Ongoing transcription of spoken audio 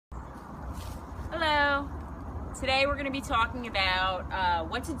Today we're going to be talking about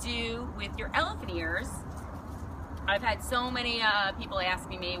what to do with your elephant ears. I've had so many people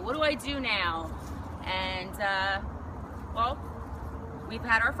asking me, what do I do now? And well, we've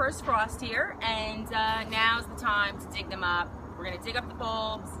had our first frost here, and now's the time to dig them up. We're going to dig up the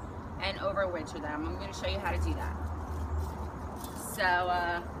bulbs and overwinter them. I'm going to show you how to do that.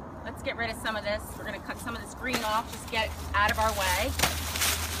 So let's get rid of some of this. We're going to cut some of this green off, just get it out of our way.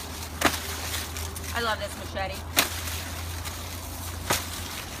 I love this machete.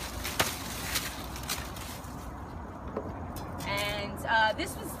 And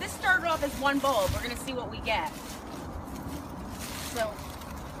this started off as one bulb. We're going to see what we get. So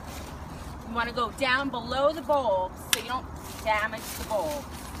you want to go down below the bulbs so you don't damage the bulb.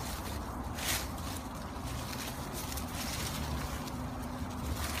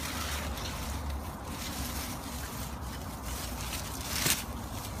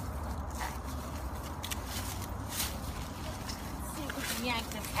 Yank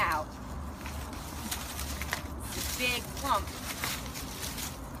this out. It's a big clump.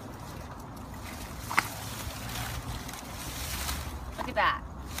 Look at that.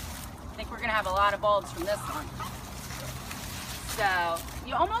 I think we're going to have a lot of bulbs from this one. So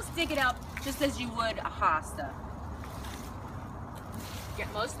you almost dig it up just as you would a hosta.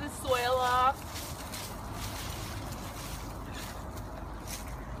 Get most of the soil off.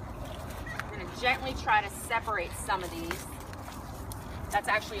 We're going to gently try to separate some of these. That's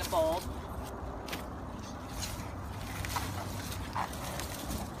actually a bulb.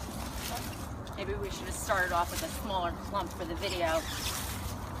 Maybe we should have started off with a smaller clump for the video.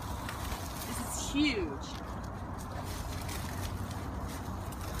 This is huge.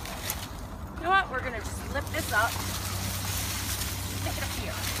 You know what? We're going to just lift this up. Stick it up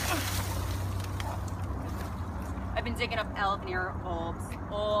here. I've been digging up elephant ear bulbs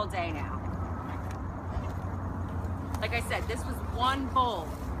all day now. Like I said, this was one bulb,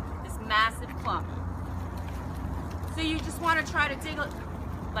 this massive clump. So you just want to try to dig,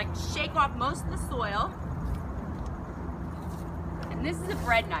 like shake off most of the soil. And this is a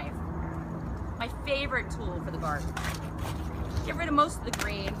bread knife, my favorite tool for the garden. Get rid of most of the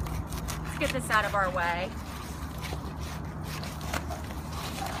green. Let's get this out of our way.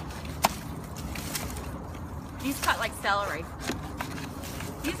 These cut like celery.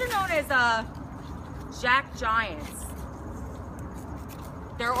 These are known as Jack Giants.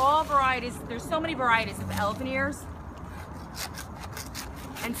 They're all varieties. There's so many varieties of elephant ears.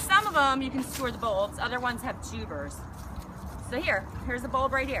 And some of them you can store the bulbs, other ones have tubers. So here's a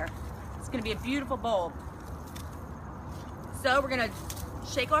bulb right here. It's gonna be a beautiful bulb. So we're gonna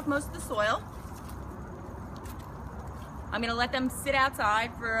shake off most of the soil. I'm gonna let them sit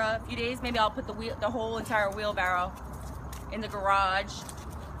outside for a few days. Maybe I'll put the whole entire wheelbarrow in the garage,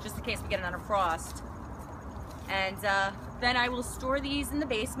 just in case we get another frost. And then I will store these in the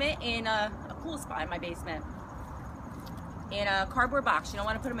basement in a cool spot in my basement. In a cardboard box. You don't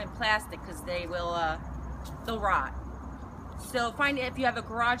want to put them in plastic because they'll rot. So if you have a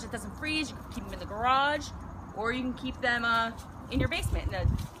garage that doesn't freeze, you can keep them in the garage, or you can keep them in your basement in a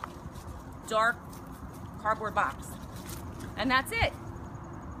dark cardboard box. And that's it.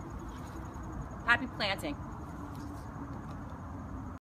 Happy planting.